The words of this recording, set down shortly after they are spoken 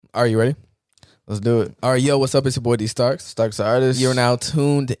Are you ready? Let's do it. All right, yo, what's up? It's your boy D Starks. Starks the artist. You're now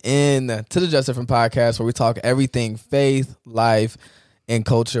tuned in to the Just Different podcast, where we talk everything faith, life, and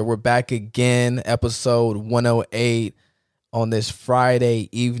culture. We're back again, episode 108 on this Friday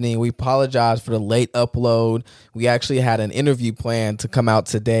evening. We apologize for the late upload. We actually had an interview planned to come out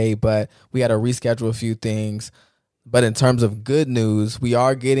today, but we had to reschedule a few things. But in terms of good news, we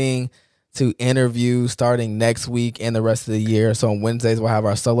are getting to interview starting next week and the rest of the year. So on Wednesdays, we'll have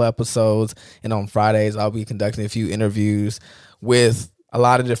our solo episodes. And on Fridays, I'll be conducting a few interviews with a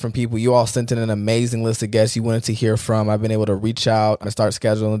lot of different people. You all sent in an amazing list of guests you wanted to hear from. I've been able to reach out and start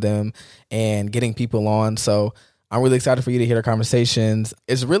scheduling them and getting people on. So I'm really excited for you to hear the conversations.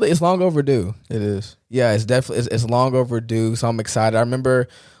 It's long overdue. It is. Yeah, it's long overdue. So I'm excited. I remember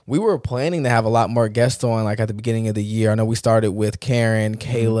we were planning to have a lot more guests on like at the beginning of the year. I know we started with Karen,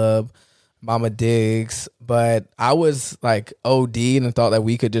 Caleb, Mama Diggs, but I was like OD'd and thought that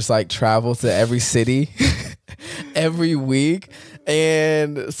we could just like travel to every city every week.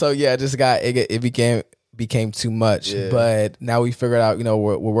 And so, yeah, it became too much. Yeah. But now we figured out,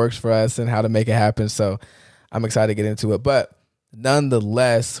 what works for us and how to make it happen. So I'm excited to get into it. But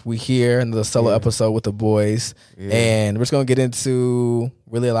nonetheless, we here in the solo episode with the boys. Yeah. And we're just going to get into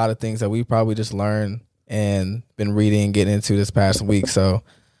really a lot of things that we probably just learned and been reading, getting into this past week. So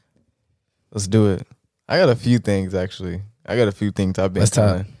let's do it. I got a few things, actually. I've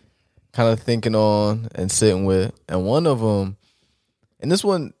been kind of thinking on and sitting with. And one of them, and this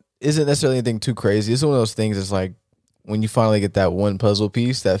one isn't necessarily anything too crazy. It's one of those things that's like when you finally get that one puzzle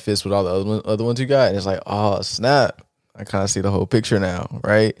piece that fits with all the other ones you got, and it's like, oh, snap. I kind of see the whole picture now,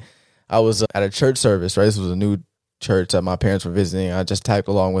 right? I was at a church service, right? This was a new church that my parents were visiting. I just tagged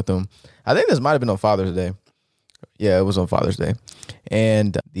along with them. I think this might have been on Father's Day. Yeah, it was on Father's Day.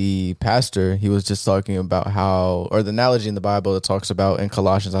 And the pastor, he was just talking about the analogy in the Bible that talks about, in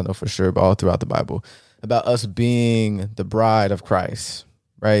Colossians, I know for sure, but all throughout the Bible, about us being the bride of Christ,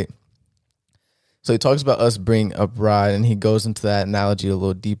 right? So he talks about us being a bride, and he goes into that analogy a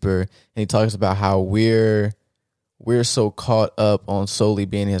little deeper, and he talks about how we're so caught up on solely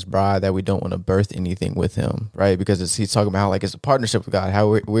being his bride that we don't want to birth anything with him, right? Because he's talking about how like it's a partnership with God,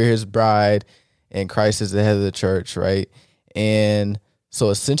 how we're his bride, and Christ is the head of the church, right? And so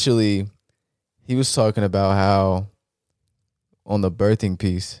essentially, he was talking about how on the birthing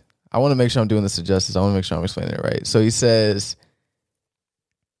piece, I want to make sure I'm doing this justice. I want to make sure I'm explaining it right. So he says,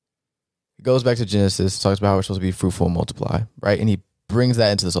 he goes back to Genesis, talks about how we're supposed to be fruitful and multiply, right? And he brings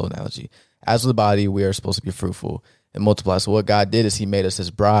that into this whole analogy. As with the body, we are supposed to be fruitful and multiply. So what God did is he made us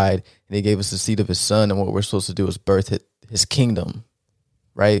his bride, and he gave us the seed of his son, and what we're supposed to do is birth his kingdom,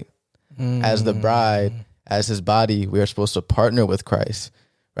 right? As the bride, as his body, we are supposed to partner with Christ,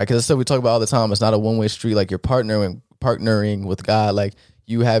 right? Because that's what we talk about all the time. It's not a one-way street. Like you're partnering with God. Like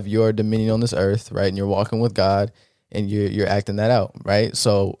you have your dominion on this earth, right? And you're walking with God, and you're acting that out, right?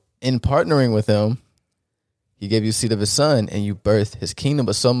 So in partnering with him, he gave you the seed of his son, and you birth his kingdom.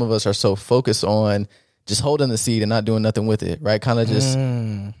 But some of us are so focused on just holding the seed and not doing nothing with it, right? Kind of just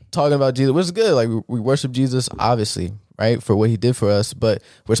talking about Jesus, which is good. Like we worship Jesus, obviously, right, for what he did for us, but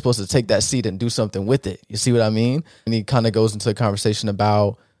we're supposed to take that seed and do something with it. You see what I mean? And he kind of goes into a conversation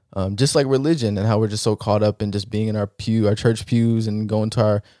about just like religion and how we're just so caught up in just being in our church pews and going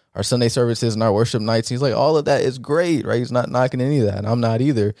to our Sunday services and our worship nights. He's like, all of that is great, right? He's not knocking any of that. And I'm not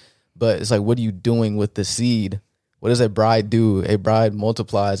either. But it's like, what are you doing with the seed? What does a bride do? A bride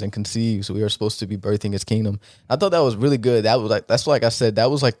multiplies and conceives. We are supposed to be birthing his kingdom. I thought that was really good. That was like I said, that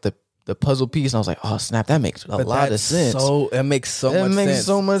was like the puzzle piece, and I was like, oh snap, that makes a lot of sense. It makes so much sense.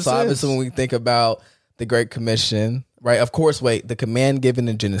 So obviously when we think about the Great Commission, right? Of course, the command given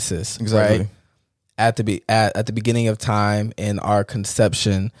in Genesis, exactly, right? At the beginning of time, in our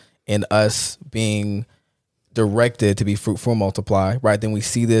conception, and us being directed to be fruitful and multiply, right? Then we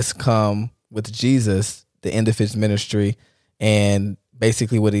see this come with Jesus, the end of his ministry, and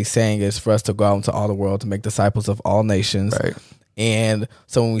basically what he's saying is for us to go out into all the world to make disciples of all nations, right? And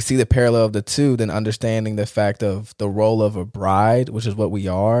so when we see the parallel of the two, then understanding the fact of the role of a bride, which is what we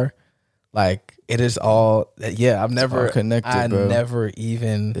are, like it is all, I've never connected, bro. Never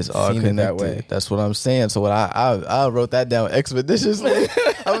even it's all seen connected. It that way. That's what I'm saying. So what I wrote that down expeditiously.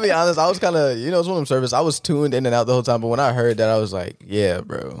 I'm gonna be honest, I was kind of, it's one of them services. I was tuned in and out the whole time, but when I heard that, I was like, yeah,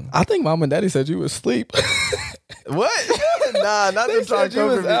 bro. I think mom and daddy said you was asleep. What? Nah, not to try to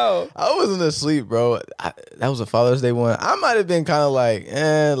comfort me. I wasn't asleep, bro. That was a Father's Day one. I might have been kind of like,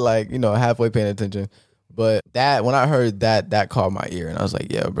 halfway paying attention. But that, when I heard that caught my ear, and I was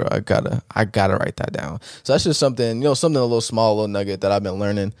like, yeah, bro, I gotta write that down. So that's just something, something a little small, little nugget that I've been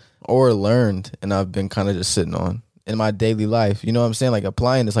learned, and I've been kind of just sitting on. in my daily life. You know what I'm saying? Like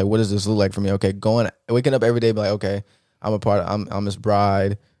applying this, like, what does this look like for me? Okay, waking up every day, be like, okay, I'm his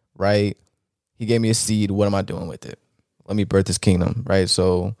bride, right? He gave me a seed. What am I doing with it? Let me birth his kingdom, right?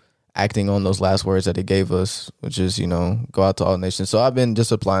 So acting on those last words that he gave us, which is, go out to all nations. So I've been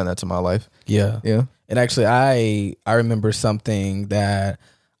just applying that to my life. Yeah. Yeah. And actually, I remember something that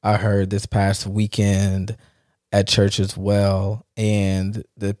I heard this past weekend at church as well. And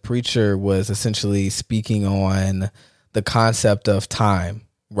the preacher was essentially speaking on the concept of time,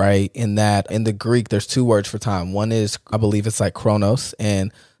 right? In that, in the Greek, there's two words for time. One is, I believe it's like chronos,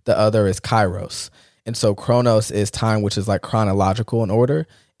 and the other is kairos. And so chronos is time, which is like chronological in order.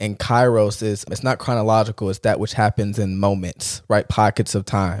 And kairos it's not chronological, it's that which happens in moments, right? Pockets of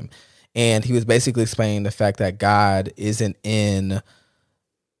time. And he was basically explaining the fact that God isn't in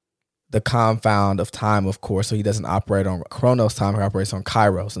the confound of time, of course. So he doesn't operate on chronos time, he operates on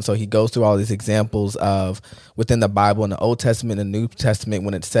kairos. And so he goes through all these examples of within the Bible, in the Old Testament and the New Testament,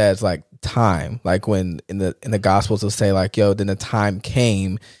 when it says like time, like when in the Gospels it'll say like, yo, then the time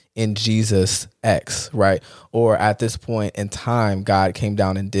came in Jesus X, right? Or at this point in time, God came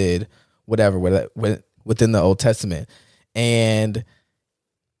down and did whatever within the Old Testament. And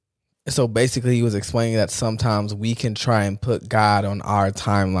so basically he was explaining that sometimes we can try and put God on our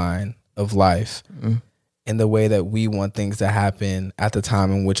timeline of life in the way that we want things to happen at the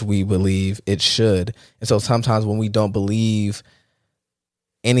time in which we believe it should. And so sometimes when we don't believe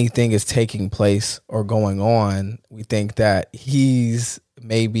anything is taking place or going on, we think that he's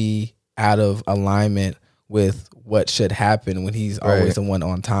maybe out of alignment with what should happen when he's always the one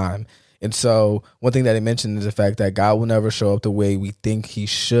on time. And so one thing that he mentioned is the fact that God will never show up the way we think he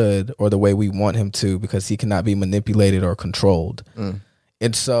should or the way we want him to, because he cannot be manipulated or controlled.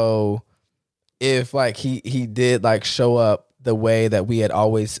 And so if like he did like show up the way that we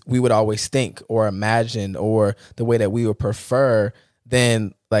would always think or imagine, or the way that we would prefer,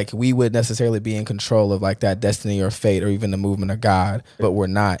 then like we would necessarily be in control of like that destiny or fate or even the movement of God, but we're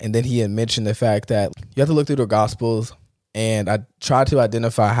not. And then he had mentioned the fact that you have to look through the Gospels, and I tried to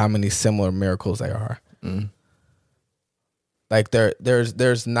identify how many similar miracles there are. Like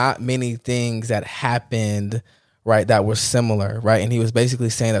there's not many things that happened, right, that were similar, right? And he was basically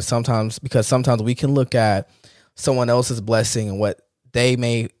saying that sometimes we can look at someone else's blessing and what they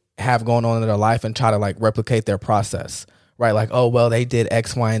may have going on in their life and try to like replicate their process, right? Like, oh, well, they did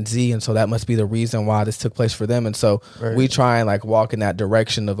X, Y, and Z, and so that must be the reason why this took place for them. And so we try and like walk in that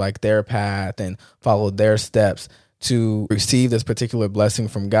direction of like their path and follow their steps to receive this particular blessing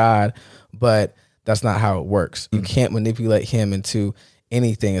from God, but that's not how it works. You can't manipulate him into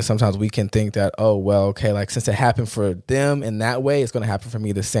anything. And sometimes we can think that, oh, well, okay, like since it happened for them in that way, it's going to happen for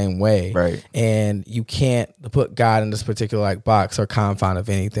me the same way. Right. And you can't put God in this particular like box or confine of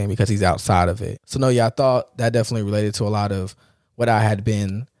anything because he's outside of it. So no, yeah, I thought that definitely related to a lot of what I had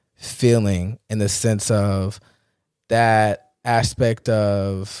been feeling, in the sense of that aspect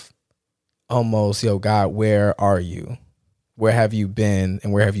of almost, yo, God, where are you? Where have you been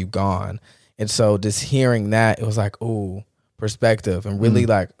and where have you gone? And so just hearing that, it was like, ooh, perspective, and really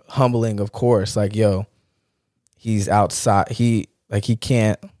like humbling, of course, like, yo, he's outside. He's not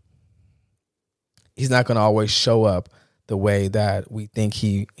going to always show up the way that we think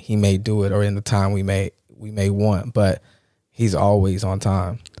he may do it, or in the time we may want, but he's always on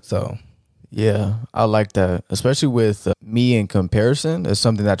time. So yeah, I like that, especially with me in comparison. It's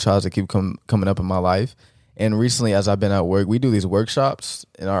something that tries to keep coming up in my life. And recently, as I've been at work, we do these workshops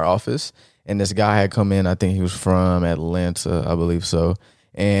in our office, and this guy had come in. I think he was from Atlanta, I believe so.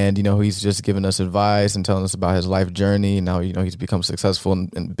 And, he's just giving us advice and telling us about his life journey. Now, he's become successful in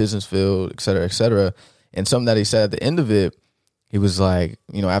the business field, et cetera, et cetera. And something that he said at the end of it, he was like,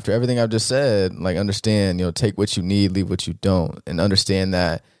 after everything I've just said, like, understand, take what you need, leave what you don't, and understand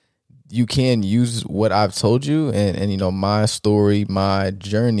that you can use what I've told you and my story, my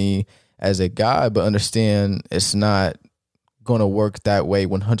journey as a guide, but understand it's not going to work that way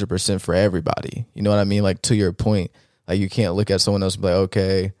 100% for everybody. You know what I mean? Like, to your point, like, you can't look at someone else and be like,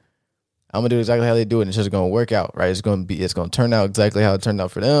 okay, I'm gonna do exactly how they do it, and it's just gonna work out, right? It's gonna turn out exactly how it turned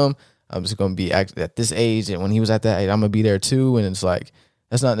out for them. I'm just gonna be at this age, and when he was at that age, I'm gonna be there too. And it's like,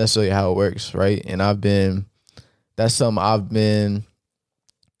 that's not necessarily how it works, right? And that's something I've been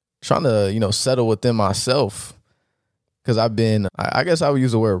trying to, settle within myself, because I guess I would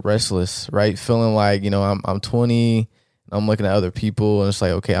use the word restless, right? Feeling like, I'm 20, I'm looking at other people, and it's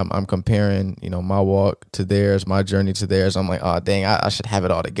like, okay, I'm comparing, my walk to theirs, my journey to theirs. I'm like, oh, dang, I should have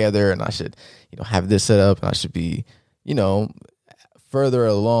it all together, and I should, have this set up, and I should be, further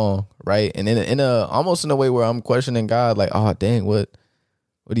along, right? And in a almost in a way where I'm questioning God, like, oh, dang, what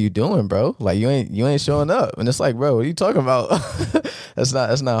what are you doing, bro? Like you ain't showing up. And it's like, bro, what are you talking about? That's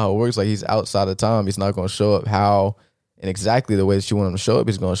not how it works. Like he's outside of time. He's not going to show up how and exactly the way that you want him to show up.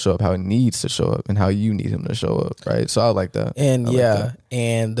 He's going to show up how he needs to show up and how you need him to show up. Right. So I like that. And I like that.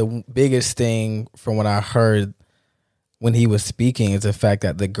 and the biggest thing from what I heard when he was speaking is the fact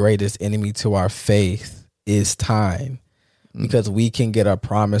that the greatest enemy to our faith is time, because we can get a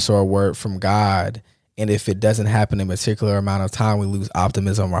promise or a word from God, and if it doesn't happen in a particular amount of time, we lose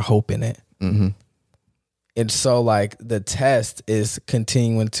optimism or hope in it. Mm-hmm. And so, like, the test is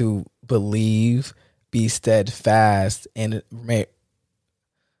continuing to believe, be steadfast, and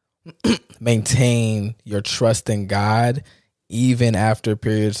maintain your trust in God, even after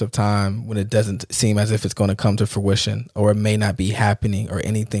periods of time when it doesn't seem as if it's going to come to fruition, or it may not be happening, or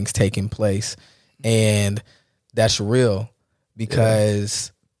anything's taking place. And that's real,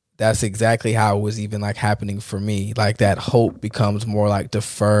 because that's exactly how it was even like happening for me. Like that hope becomes more like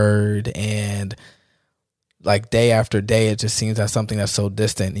deferred, and like day after day, it just seems like something that's so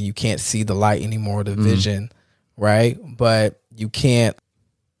distant and you can't see the light anymore, the vision, right? But you can't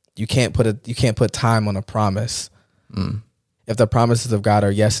put time on a promise. If the promises of God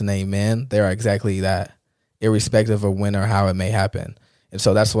are yes and amen, they are exactly that, irrespective of when or how it may happen. And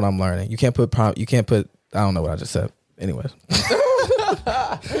so that's what I'm learning. You can't put I don't know what I just said. Anyways.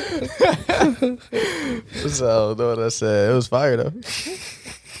 So, know what I said. It was fire though.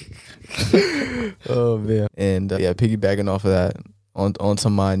 Oh man. And piggybacking off of that, onto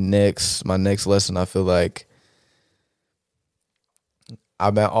my next lesson, I feel like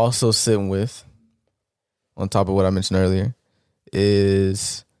I've been also sitting with, on top of what I mentioned earlier,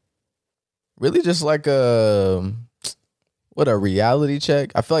 is really just like a reality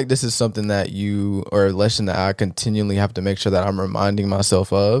check. I feel like this is something that or a lesson that I continually have to make sure that I'm reminding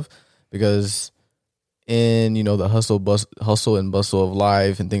myself of, because in, the hustle and bustle of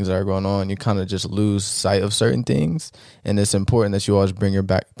life and things that are going on, you kind of just lose sight of certain things. And it's important that you always bring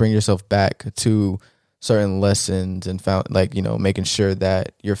yourself back to certain lessons and making sure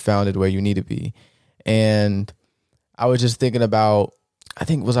that you're founded where you need to be. And I was just thinking about,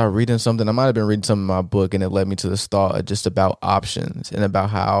 was I reading something? I might have been reading something in my book, and it led me to this thought just about options and about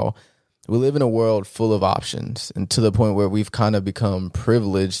how we live in a world full of options, and to the point where we've kind of become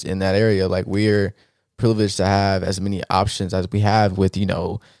privileged in that area. Like we're privileged to have as many options as we have with, you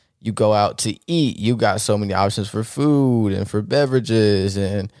go out to eat, you got so many options for food and for beverages,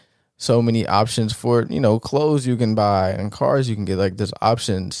 and so many options for, clothes you can buy and cars you can get. Like there's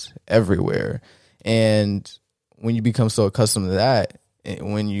options everywhere. And when you become so accustomed to that,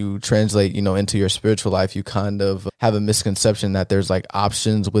 when you translate, into your spiritual life, you kind of have a misconception that there's like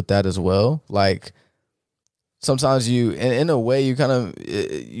options with that as well. Like sometimes in a way, you kind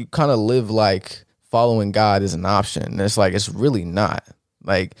of live like following God is an option. And it's like, it's really not.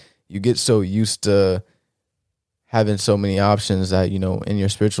 Like you get so used to having so many options that, in your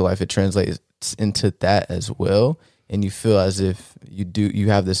spiritual life, it translates into that as well. And you feel as if you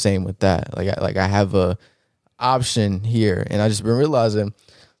have the same with that. Like I have a option here. And I just been realizing,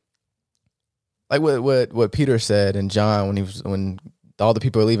 like what Peter said in John when all the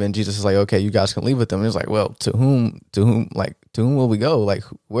people are leaving, Jesus is like, okay, you guys can leave with them. And it's like, well, to whom will we go? Like,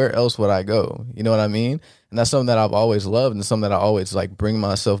 where else would I go? You know what I mean? And that's something that I've always loved, and something that I always like bring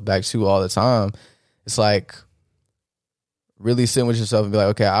myself back to all the time. It's like really sitting with yourself and be like,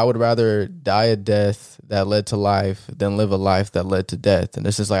 okay, I would rather die a death that led to life than live a life that led to death. And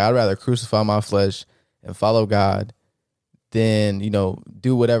it's just like, I'd rather crucify my flesh and follow God than,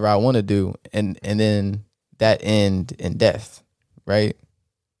 do whatever I want to do. And then that end in death. Right.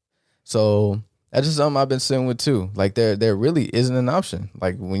 So that's just something I've been sitting with too. Like there really isn't an option.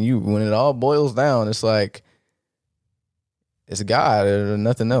 Like when it all boils down, it's like, it's God or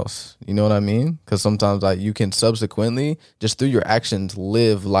nothing else. You know what I mean? Because sometimes like you can subsequently just through your actions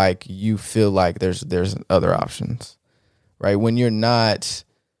live like you feel like there's other options, right? When you're not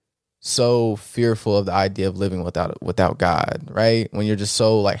so fearful of the idea of living without God, right? When you're just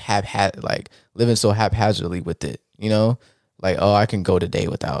so like living so haphazardly with it, like, oh, I can go today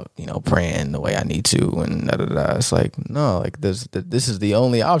without praying the way I need to, and da da da. It's like, no, like this is the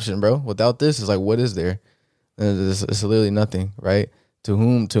only option, bro. Without this, it's like, what is there? It's literally nothing, right? To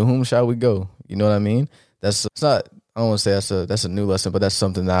whom shall we go? You know what I mean? It's not. I don't want to say that's a new lesson, but that's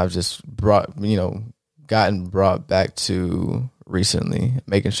something that I've just gotten brought back to recently,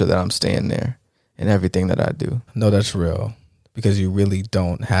 making sure that I'm staying there in everything that I do. No, that's real, because you really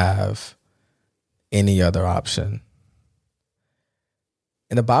don't have any other option.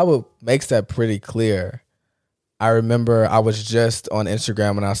 And the Bible makes that pretty clear. I remember I was just on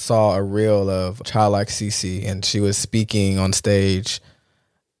Instagram and I saw a reel of Childlike Cece, and she was speaking on stage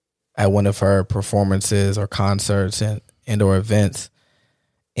at one of her performances or concerts and or events.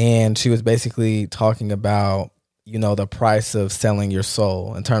 And she was basically talking about, you know, the price of selling your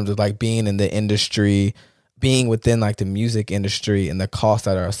soul in terms of like being in the industry, being within like the music industry and the costs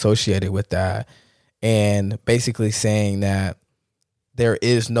that are associated with that. And basically saying that there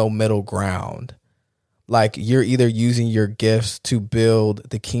is no middle ground. Like you're either using your gifts to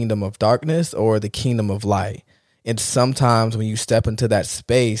build the kingdom of darkness or the kingdom of light. And sometimes when you step into that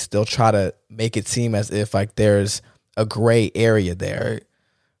space, they'll try to make it seem as if like there's a gray area there,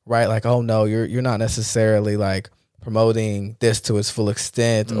 right? Like, oh no, you're not necessarily like promoting this to its full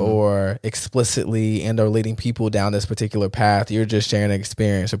extent or explicitly and or leading people down this particular path. You're just sharing an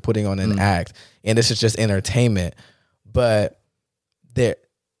experience or putting on an act. And this is just entertainment. But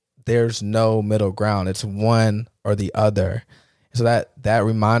there's no middle ground. It's one or the other. So that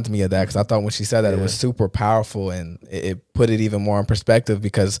reminds me of that, because I thought when she said that it was super powerful, and it put it even more in perspective,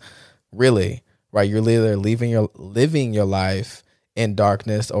 because really, right, you're either living your life in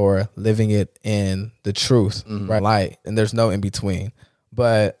darkness or living it in the truth, right, light, and there's no in between.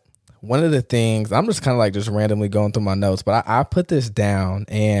 But one of the things, I'm just kind of like just randomly going through my notes, but I put this down,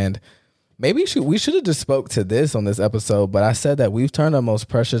 and maybe we should have just spoke to this on this episode, but I said that we've turned our most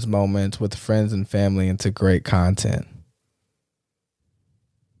precious moments with friends and family into great content.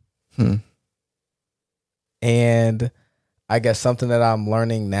 And I guess something that I'm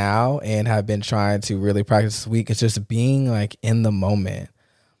learning now and have been trying to really practice this week is just being like in the moment.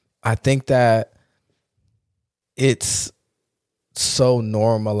 I think that it's so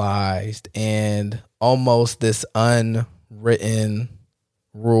normalized and almost this unwritten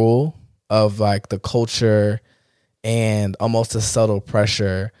rule of like the culture and almost a subtle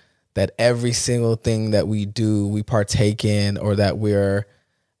pressure that every single thing that we do, we partake in, or that we're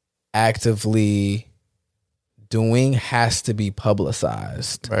actively doing has to be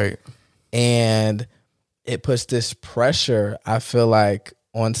publicized. Right. And it puts this pressure, I feel like,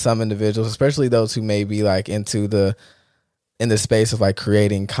 on some individuals, especially those who may be like in the space of like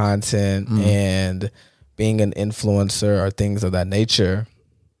creating content and being an influencer or things of that nature.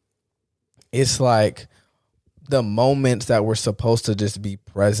 It's like the moments that we're supposed to just be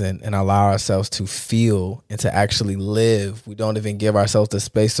present and allow ourselves to feel and to actually live, we don't even give ourselves the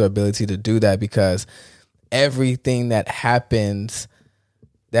space or ability to do that, because everything that happens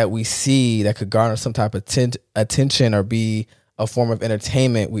that we see that could garner some type of attention or be a form of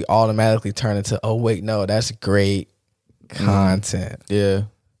entertainment, we automatically turn into, oh wait, no, that's great content. Yeah.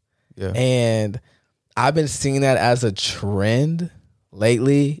 And I've been seeing that as a trend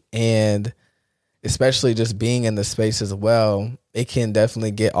lately, and especially just being in the space as well, it can definitely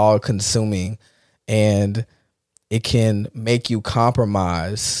get all consuming, and it can make you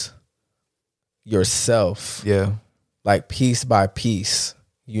compromise yourself. Yeah. Like piece by piece,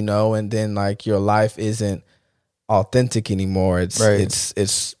 you know, and then like your life isn't authentic anymore. It's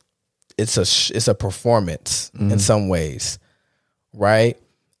a performance in some ways. Right.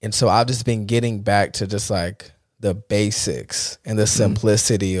 And so I've just been getting back to just like the basics and the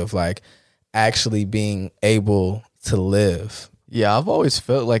simplicity of like actually being able to live. Yeah, I've always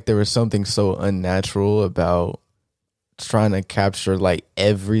felt like there was something so unnatural about trying to capture like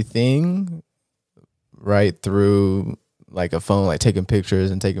everything right through like a phone, like taking pictures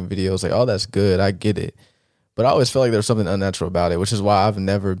and taking videos. Like, oh, that's good, I get it. But I always felt like there was something unnatural about it, which is why I've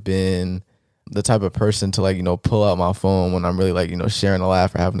never been the type of person to like, you know, pull out my phone when I'm really like, you know, sharing a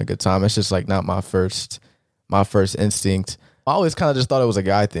laugh or having a good time. It's just like not my first instinct. I always kind of just thought it was a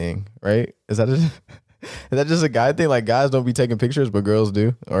guy thing, right? Is that just a guy thing? Like guys don't be taking pictures, but girls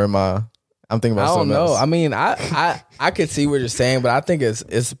do? Or I'm thinking about something else. I mean, I could see what you're saying, but I think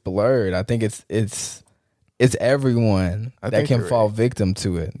it's blurred. I think it's everyone that can fall victim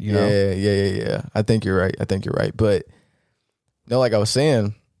to it, you know? Yeah. I think you're right. But you know, like I was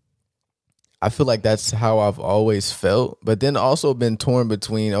saying, I feel like that's how I've always felt, but then also been torn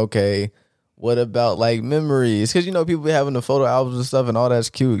between, okay, what about like memories? Because, you know, people be having the photo albums and stuff and all that's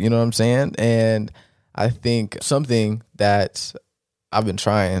cute. You know what I'm saying? And I think something that I've been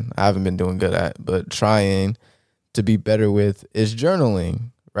trying, I haven't been doing good at, but trying to be better with is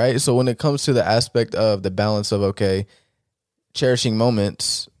journaling, right? So when it comes to the aspect of the balance of, okay, cherishing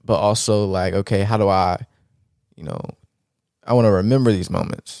moments, but also like, okay, how do I want to remember these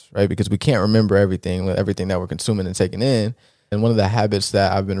moments, right? Because we can't remember everything that we're consuming and taking in. And one of the habits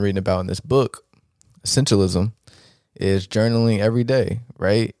that I've been reading about in this book, Essentialism, is journaling every day,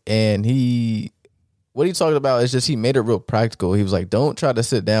 right? And what he talked about is just, he made it real practical. He was like, don't try to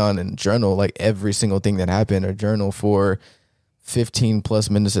sit down and journal like every single thing that happened, or journal for 15 plus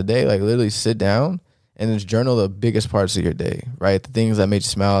minutes a day. Like literally sit down and then journal the biggest parts of your day, right? The things that made you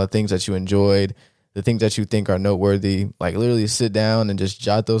smile, the things that you enjoyed, the things that you think are noteworthy. Like literally sit down and just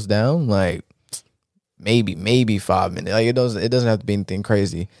jot those down. Like maybe 5 minutes. Like it doesn't have to be anything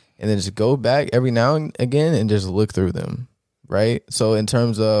crazy. And then just go back every now and again and just look through them, right? So in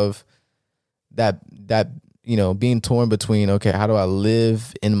terms of that being torn between, okay, how do I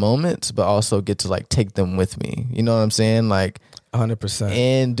live in moments, but also get to like take them with me? You know what I'm saying? Like 100%.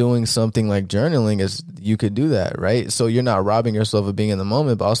 And doing something like journaling is you could do that, right? So you're not robbing yourself of being in the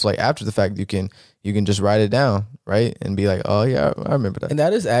moment, but also like after the fact, you can just write it down, right? And be like, oh yeah, I remember that. And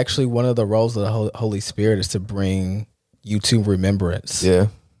that is actually one of the roles of the Holy Spirit, is to bring you to remembrance. Yeah.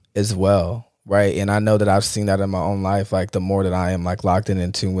 As well, right? And I know that I've seen that in my own life. Like the more that I am like locked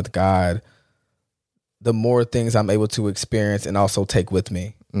in tune with God, the more things I'm able to experience and also take with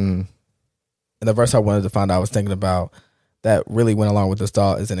me. And the verse I wanted to find out, I was thinking about, that really went along with this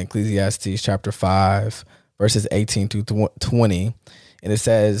thought, is in Ecclesiastes chapter 5, verses 18 to 20. And it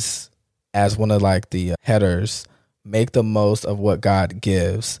says, as one of like the headers, make the most of what God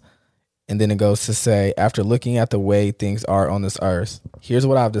gives. And then it goes to say, after looking at the way things are on this earth, here's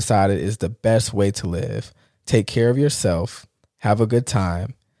what I've decided is the best way to live. Take care of yourself, have a good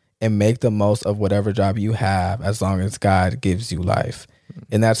time, and make the most of whatever job you have as long as God gives you life.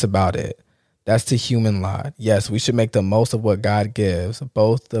 And that's about it. That's the human lot. Yes, we should make the most of what God gives,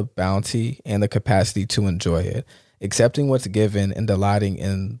 both the bounty and the capacity to enjoy it, accepting what's given and delighting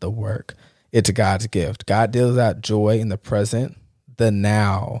in the work. It's God's gift. God deals out joy in the present, the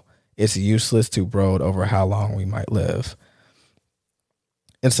now. It's useless to brood over how long we might live.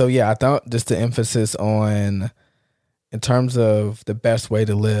 And so, yeah, I thought just the emphasis on, in terms of the best way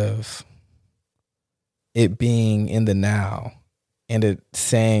to live, it being in the now, and it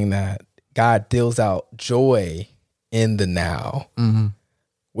saying that God deals out joy in the now,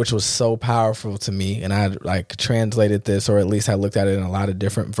 which was so powerful to me. And I like translated this, or at least I looked at it in a lot of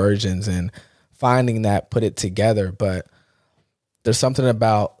different versions, and finding that put it together. But there's something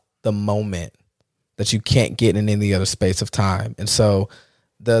about the moment that you can't get in any other space of time. And so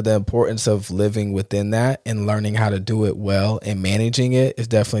the importance of living within that and learning how to do it well and managing it is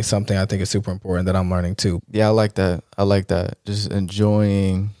definitely something I think is super important that I'm learning too. Yeah, I like that. Just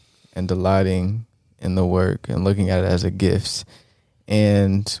enjoying and delighting in the work and looking at it as a gift.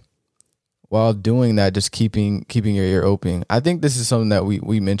 And while doing that, just keeping your ear open. I think this is something that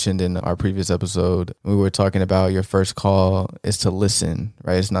we mentioned in our previous episode. We were talking about your first call is to listen,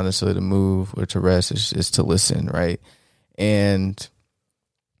 right? It's not necessarily to move or to rest. It's to listen, right? And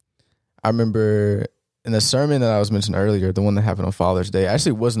I remember in the sermon that I was mentioning earlier, the one that happened on Father's Day, I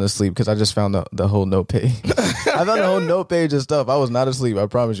actually wasn't asleep because I just found the whole note page. I found the whole note page and stuff. I was not asleep. I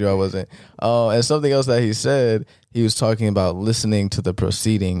promise you I wasn't. And something else that he said, he was talking about listening to the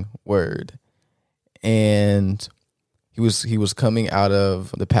preceding word. And he was coming out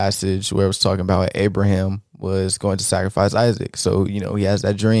of the passage where it was talking about Abraham was going to sacrifice Isaac. So, he has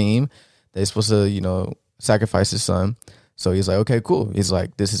that dream that he's supposed to, sacrifice his son. So he's like, okay, cool. He's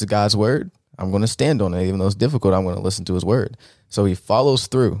like, this is God's word. I'm going to stand on it. Even though it's difficult, I'm going to listen to his word. So he follows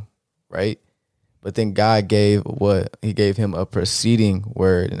through, right? But then God gave he gave him a preceding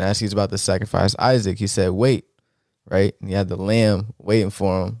word. And as he's about to sacrifice Isaac, he said, wait, right? And he had the lamb waiting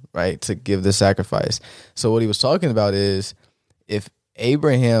for him, right, to give the sacrifice. So what he was talking about is, if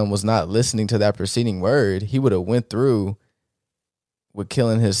Abraham was not listening to that preceding word, he would have went through with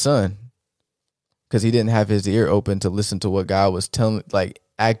killing his son, because he didn't have his ear open to listen to what God was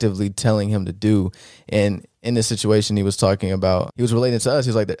actively telling him to do. And in this situation, he was talking about, he was relating to us.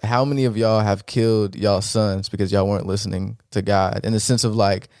 He's like, how many of y'all have killed y'all sons because y'all weren't listening to God? In the sense of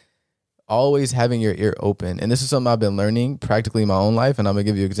like always having your ear open. And this is something I've been learning practically in my own life. And I'm gonna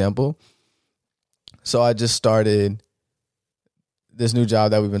give you an example. So I just started this new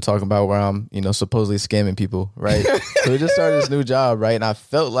job that we've been talking about, where I'm, supposedly scamming people, right? So we just started this new job, right? And I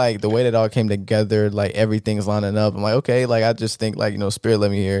felt like the way that all came together, like everything's lining up. I'm like, okay, like I just think like, Spirit let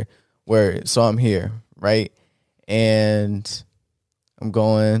me hear word. So I'm here, right? And I'm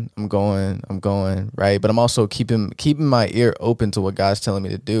going, right? But I'm also keeping my ear open to what God's telling me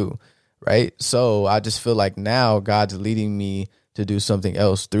to do, right? So I just feel like now God's leading me to do something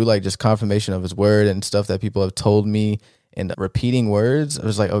else through like just confirmation of his word and stuff that people have told me and repeating words. I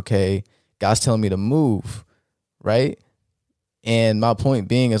was like, okay, God's telling me to move, right? And my point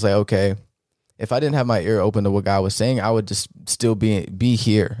being is like, okay, if I didn't have my ear open to what God was saying, I would just still be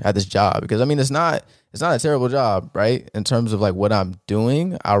here at this job. Because I mean, it's not a terrible job, right? In terms of like what I'm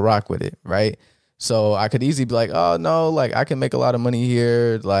doing, I rock with it, right? So I could easily be like, oh no, like I can make a lot of money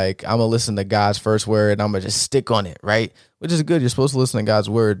here. Like I'm gonna listen to God's first word and I'm gonna just stick on it, right? Which is good. You're supposed to listen to God's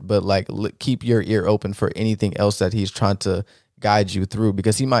word, but like keep your ear open for anything else that he's trying to guide you through,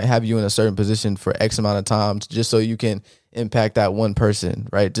 because he might have you in a certain position for X amount of time just so you can impact that one person,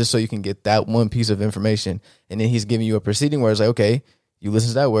 right? Just so you can get that one piece of information. And then he's giving you a proceeding where it's like, okay, you listen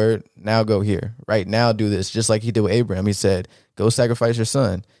to that word, now go here, right? Now do this, just like he did with Abraham. He said, go sacrifice your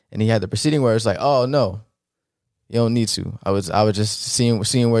son. And he had the proceeding where it's like, oh no, you don't need to. I was just seeing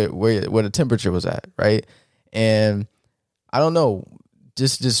where the temperature was at, right? And I don't know,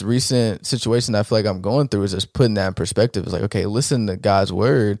 just recent situation I feel like I'm going through is just putting that in perspective. It's like, okay, listen to God's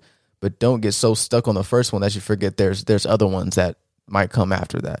word, but don't get so stuck on the first one that you forget there's other ones that might come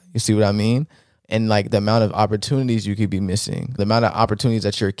after that. You see what I mean? And like the amount of opportunities you could be missing, the amount of opportunities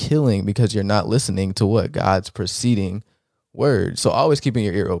that you're killing because you're not listening to what God's preceding word. So always keeping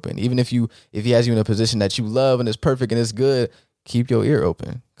your ear open. Even if he has you in a position that you love and it's perfect and it's good, keep your ear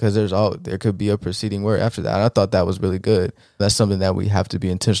open, because there could be a preceding word after that. And I thought that was really good. That's something that we have to be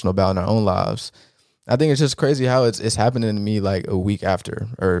intentional about in our own lives. I think it's just crazy how it's happening to me like a week after,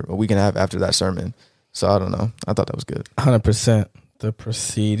 or a week and a half after that sermon. So I don't know. I thought that was good. 100%. The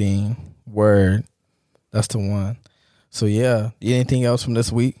preceding word. That's the one. So yeah. Anything else from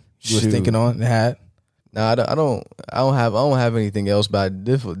this week you was thinking on and had? No, I don't have anything else, but I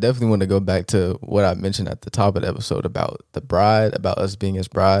definitely want to go back to what I mentioned at the top of the episode about the bride, about us being his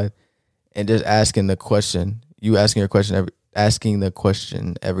bride, and just asking the question. You asking the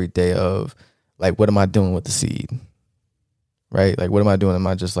question every day of like, what am I doing with the seed? Right? Like, what am I doing? Am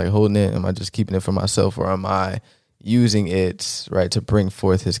I just like holding it? Am I just keeping it for myself, or am I using it, right, to bring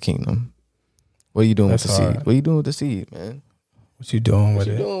forth his kingdom? What are you doing with the seed? What are you doing with the seed, man? What you doing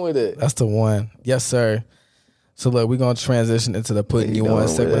with it? That's the one. Yes, sir. So look, we're going to transition into the putting you on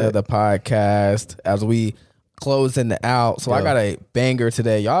segment of the podcast as we closing out. So I got a banger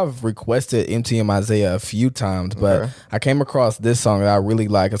today. Y'all have requested MTM Isaiah a few times, but I came across this song that I really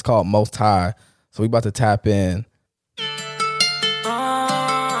like. It's called Most High. So we about to tap in. I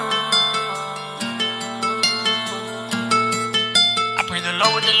pray the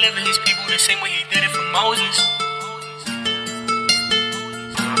Lord would deliver his people the same way he did it for Moses.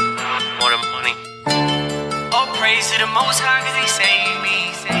 More than money. Oh, praise to the Most High, cause he saved me.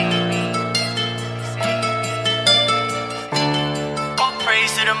 Oh,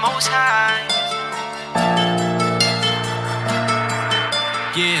 praise to the Most High.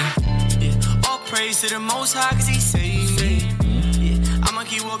 Yeah. Oh, praise to the Most High, cause he saved me. Yeah. I'ma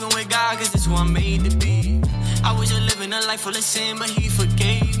keep walking with God, cause that's who I'm made to be. I was just living a life full of sin, but he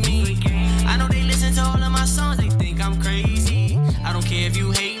forgave me. I know they listen to all of my songs, they think I'm crazy. I don't care if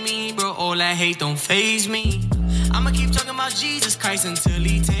you hate me, bro, all that hate don't faze me. I'ma keep talking about Jesus Christ until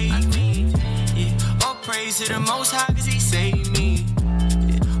he take me. Yeah. Oh, praise to the Most High, cause he saved me.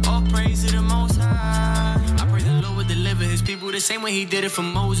 Yeah. Oh, praise to the Most High. I pray the Lord would deliver his people the same way he did it for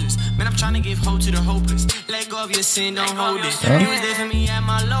Moses. Man, I'm trying to give hope to the hopeless. Let go of your sin, don't hold it. He was there for me at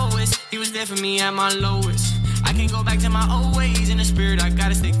my lowest. He was there for me at my lowest. I can't go back to my old ways. In the spirit, I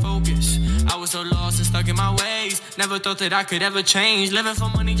gotta stay focused. I was so lost and stuck in my ways. Never thought that I could ever change. Living for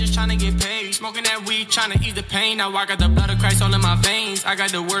money, just trying to get paid. Smoking that weed, trying to ease the pain. Now I got the blood of Christ all in my veins. I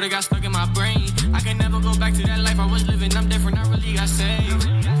got the word that got stuck in my brain. I can never go back to that life I was living. I'm different, I really got saved.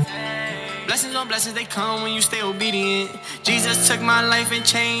 Blessings on blessings, they come when you stay obedient. Jesus took my life and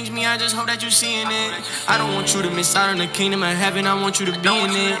changed me. I just hope that you're seeing it. I don't want you to miss out on the kingdom of heaven. I want you to be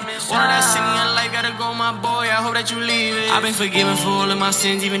in it. All of that sin in your life gotta go, my boy. I hope that you leave it. I've been forgiven for all of my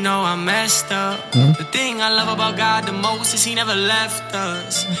sins, even though I messed up. The thing I love about God the most is he never left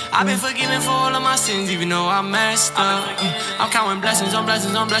us. I've been forgiven for all of my sins, even though I messed up. I'm counting blessings on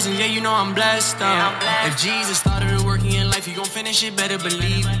blessings on blessings. Yeah, you know I'm blessed up. If Jesus started a work in your life, he gon' finish it, better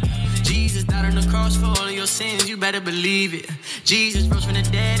believe it. Jesus died on the cross for all of your sins, you better believe it. Jesus rose from the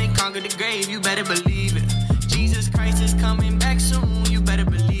dead and conquered the grave, you better believe it. Jesus Christ is coming back soon, you better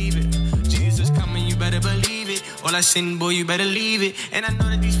believe it. Jesus is coming, you better believe it. All that sin, boy, you better leave it. And I know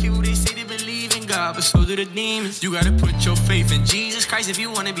that these people, they say they believe in God, but so do the demons. You gotta put your faith in Jesus Christ if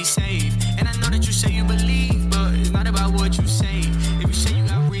you wanna be saved. And I know that you say you believe, but it's not about what you say. If you say you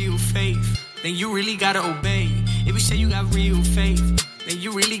got real faith, then you really gotta obey. If you say you got real faith, then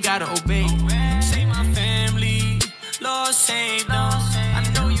you really gotta obey. Save my family, Lord save them.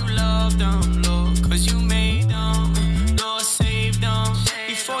 I know you love them, Lord, cause you made them. Lord save them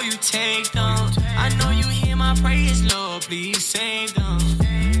before you take them. I know you hear my prayers, Lord, please save them.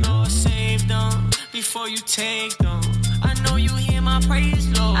 Lord save them before you take them. I know you hear my prayers,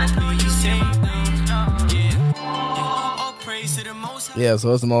 Lord, please save them. Yeah. Oh, praise to the Most High. Yeah,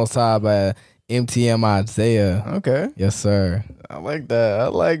 so it's the Most High by MTM Isaiah. Okay. Yes, sir. I like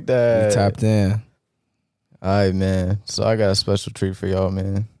that. We tapped in. All right, man. So I got a special treat for y'all,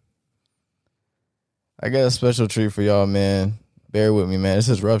 man. Bear with me, man. This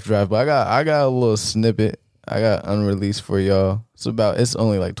is rough draft, but I got a little snippet. I got unreleased for y'all. It's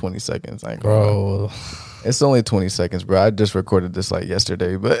only like 20 seconds. I ain't gonna lie. Bro. It's only 20 seconds, bro. I just recorded this like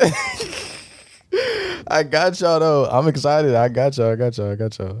yesterday, but I got y'all though. I'm excited. I got y'all.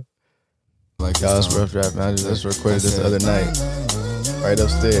 Like y'all, it's rough draft, man. I just recorded this the other night. Right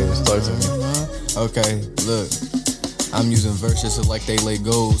upstairs. Talk to me. Okay, look. I'm using verses so like they lay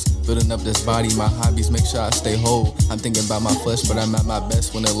goals. Building up this body, my hobbies make sure I stay whole. I'm thinking about my flesh, but I'm at my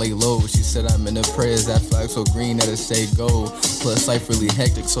best when I lay low. She said I'm in the prayers, that flag so green that it say go. Plus life really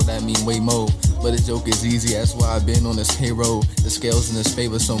hectic, so that mean way more. But the joke is easy, that's why I've been on this payroll. The scales in his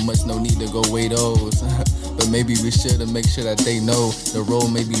favor so much, no need to go weigh those. But maybe we should make sure that they know. The road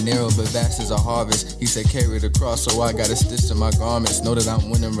may be narrow, but vast is a harvest. He said carry the cross, so I got a stitch to my garments. Know that I'm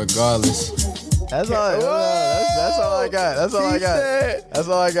winning regardless. That's all I got.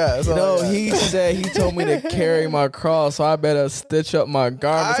 No, he said he told me to carry my cross, so I better stitch up my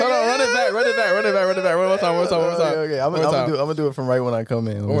garments. Hold on, run it back. One more time. Okay. I'm gonna do it from right when I come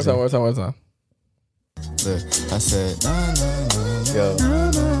in. One more time. Look, I said, Yo.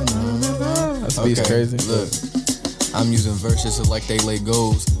 That beat's crazy. Look, I'm using verses so like they lay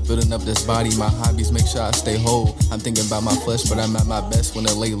goals. Building up this body, my hobbies make sure I stay whole. I'm thinking about my flesh, but I'm at my best when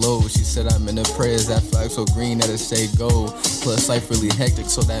I lay low. She said I'm in the prayers, that flag so green that it say go. Plus life really hectic,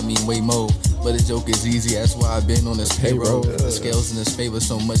 so that mean way more. But the joke is easy, that's why I've been on this payroll. The scales in his favor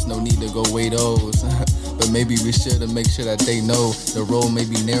so much, no need to go weigh those. But maybe we should make sure that they know. The road may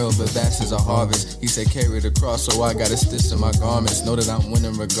be narrow, but vast is a harvest. He said carry the cross, so I got a stitch to my garments. Know that I'm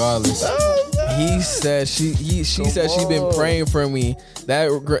winning regardless. He said she said she been praying for me.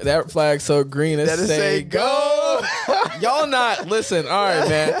 That flag so green that say go. Y'all not listen. All right,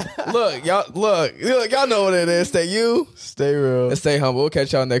 man. Look, y'all know what it is. Stay real and and stay humble. We'll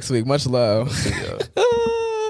catch y'all next week. Much love.